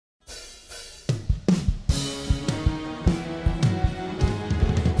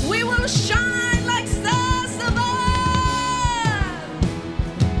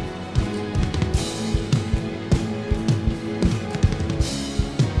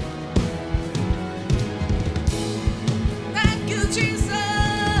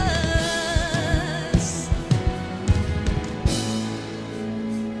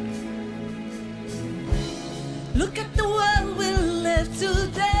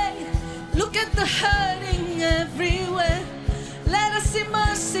hurting everywhere. Let us see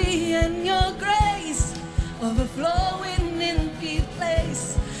mercy and your grace overflowing in this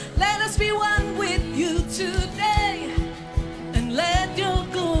place. Let us be one with you today, and let your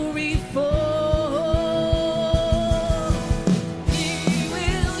glory fall.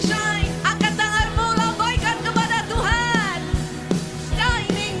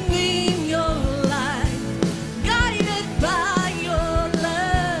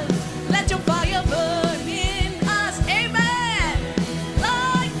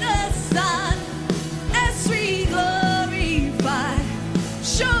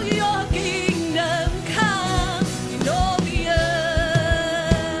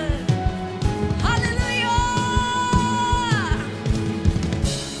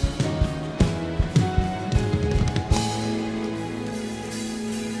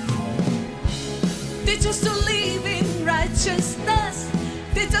 Teach us to live in righteousness.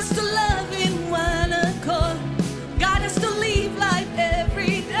 Teach us to love in one accord. Guide us to live life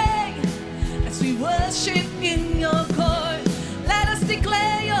every day as we worship in your court. Let us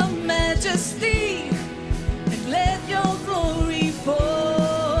declare your majesty and let your glory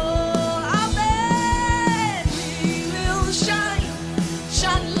fall. Amen. We will shine,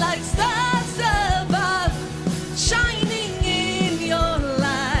 shine like stars above, shining in your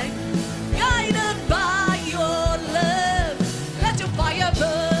light, guided by your love. Let your fire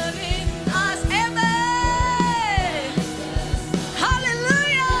burn in us. Amen.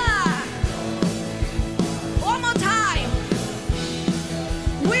 Hallelujah. One more time.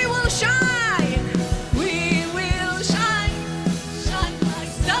 We will shine. We will shine. Shine like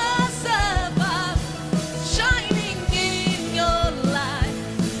stars above, shining in your light,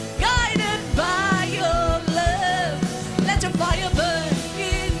 guided by your love. Let your fire burn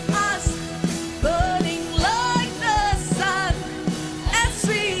in us, burning like the sun, as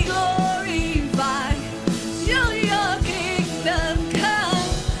we glorify till your kingdom come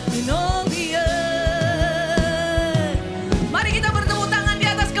in all the earth. Mari kita bertepuk tangan di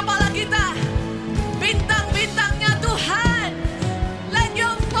atas kepala kita. Bintang-bintangnya Tuhan, let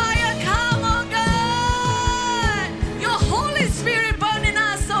your fire come, oh God. Your Holy Spirit burn in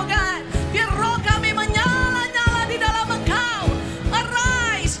us, oh God. Biar roh kami menyala-nyala di dalam Engkau.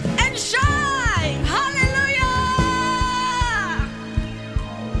 Arise and shine. Hallelujah.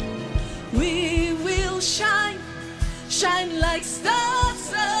 We will shine, shine like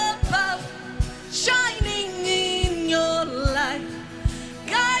stars above, shining in your light,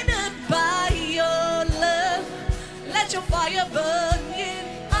 guided by your love. Let your fire burn in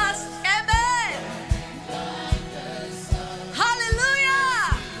us. Amen.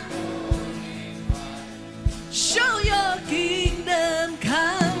 Hallelujah. Show your kingdom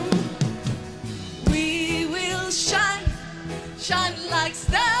come. We will shine, shine like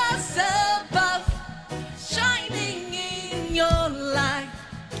stars above, shining in your light,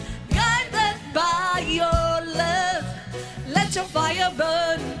 guided by your love. Let your fire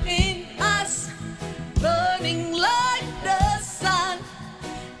burn in us, burning like the sun,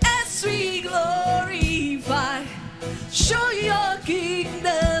 as we glorify. Show your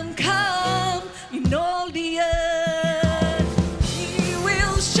kingdom come in all the earth. We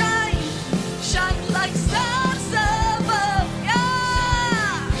will shine, shine like stars above,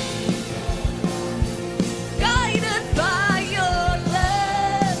 yeah. Guided by your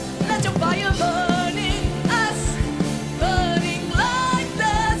love. Let your fire burn in us, burning like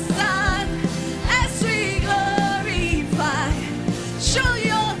the sun, as we glorify. Show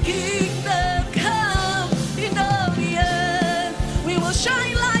your kingdom come in all the earth. We will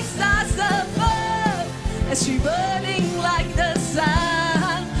shine like stars above, as we burning like the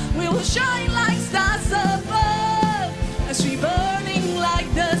sun. We will shine